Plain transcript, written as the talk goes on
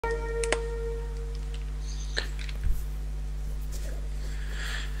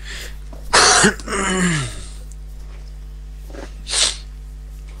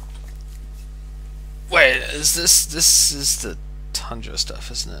Wait, is this is the Tundra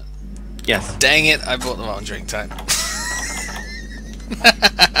stuff, isn't it? Yes. Dang it, I bought the wrong drink type.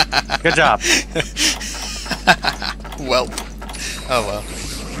 Good job. Well. Oh well.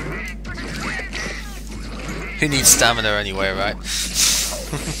 Who needs stamina anyway, right?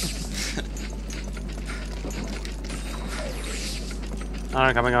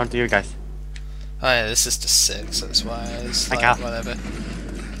 I'm coming on to you guys. Oh yeah, this is just 6, that's why it's like, whatever.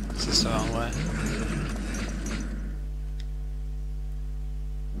 This is the wrong way.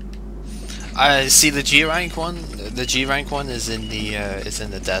 I see the G rank one. The G rank one is in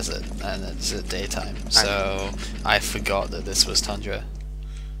the desert and it's at daytime. So I forgot that this was Tundra.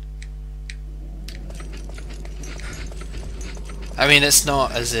 I mean, it's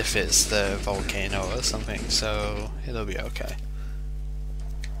not as if it's the volcano or something, so it'll be okay.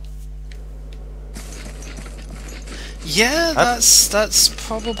 Yeah, that's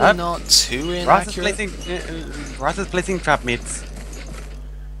probably not too inaccurate. Ross is placing trap meats.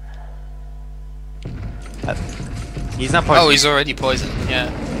 He's not poisoned. Oh, he's already poisoned, yeah.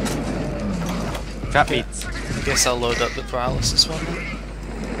 Trap meats. I guess I'll load up the paralysis one then.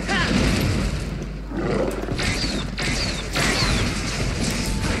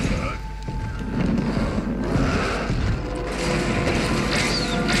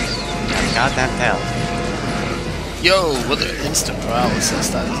 Goddamn hell. Yo, what an instant paralysis,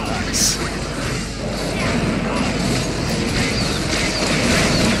 that is nice.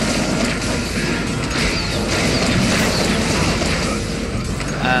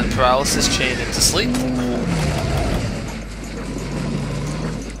 And paralysis chain into sleep.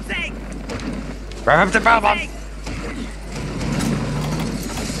 Grab him to bomb.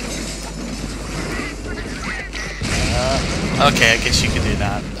 Okay, I guess you can do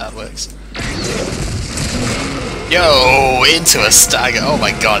that. That works. Yo, into a stagger. Oh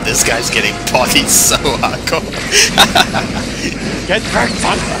my god, this guy's getting potty so hardcore. Get back,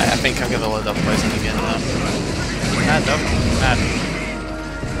 son! I think I'm gonna load up poison again now. No.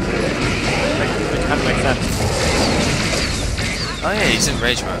 It kind of makes sense. Oh yeah, he's in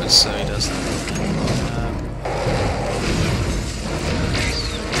rage mode, so he does that.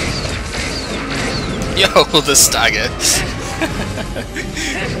 Yo, the stagger!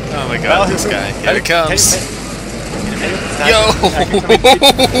 Oh my god, this guy. Here it comes! Yo!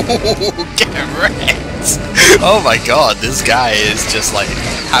 Get wrecked! Oh my god, this guy is just like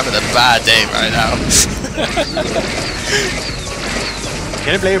having a bad day right now.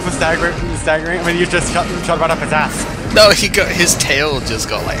 Can you blame him for staggering when you just shot right up his ass? No, he got his tail just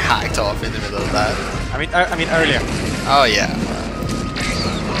got like hacked off in the middle of that. I mean earlier. Oh yeah.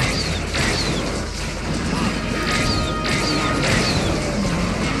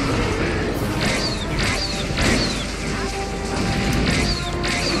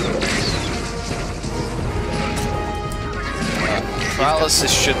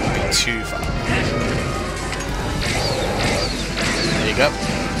 Paralysis shouldn't be too far. There you go.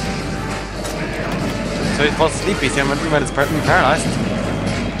 So he falls asleep when it's paralyzed.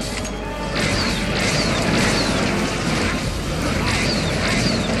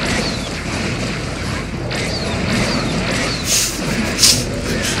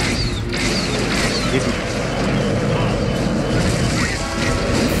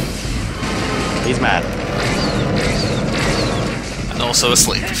 He's mad. Also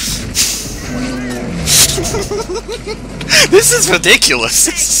asleep. This is ridiculous.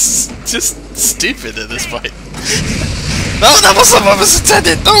 It's just stupid at this point. No, that wasn't what was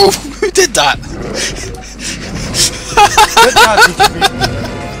intended. No, who did that?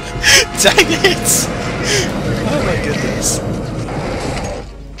 Dang it! Oh my goodness.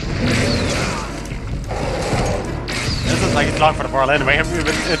 This is like it's long for the ball anyway.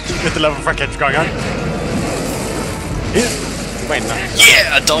 With the level of front going on. Wait, no.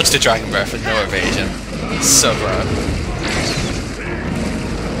 Yeah, I dodged a Dragon Breath with no evasion. So bro.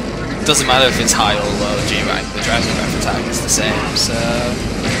 Doesn't matter if it's high or low G rank, the Dragon Breath attack is the same, so...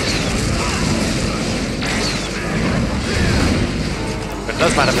 But it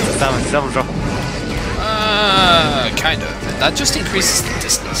does matter if it's a 7 drop. Kind of. That just increases the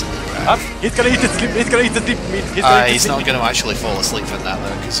distance. He's gonna eat the sleep. He's gonna eat the sleep meat. He's not going to actually fall asleep in that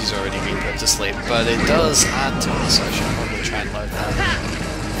though, because he's already been put to sleep. But it does add to it, so I should probably try and load that.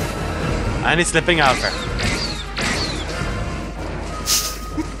 And he's slipping out there.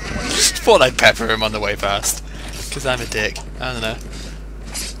 Thought I'd pepper him on the way past, because I'm a dick. I don't know.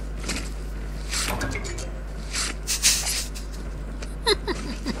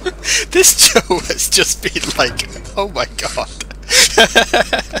 This Joe has just been like, oh my god.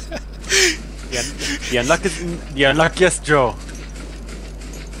 The unluckiest Joe.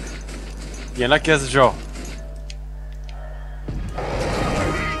 The unluckiest Joe.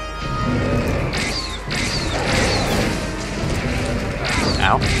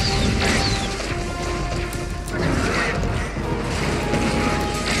 Ow.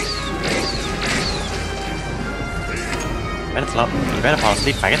 You better fall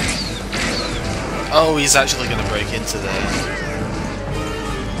asleep, faggot. Oh, he's actually going to break into the...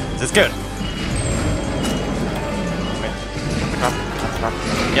 This is good. Wait. Drop.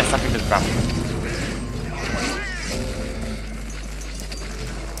 Yes, something to drop.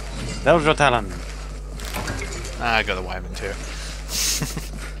 Deviljho talent. I got a Wyman too.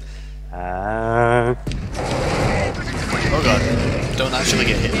 Oh god, don't actually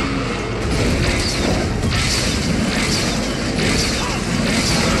get hit.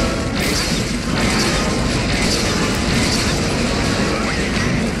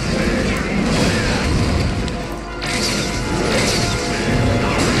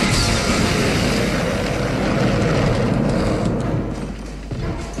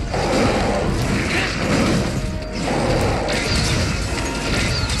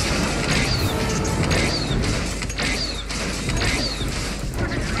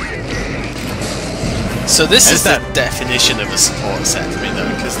 So this is the definition of a support set for me though,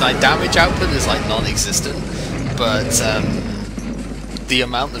 because my damage output is like non-existent, but the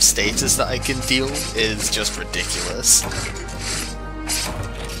amount of status that I can deal is just ridiculous.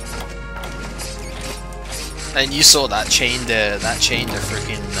 And you saw that chained a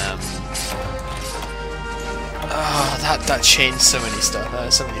freaking oh, that chained so many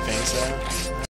stuff, so many things there.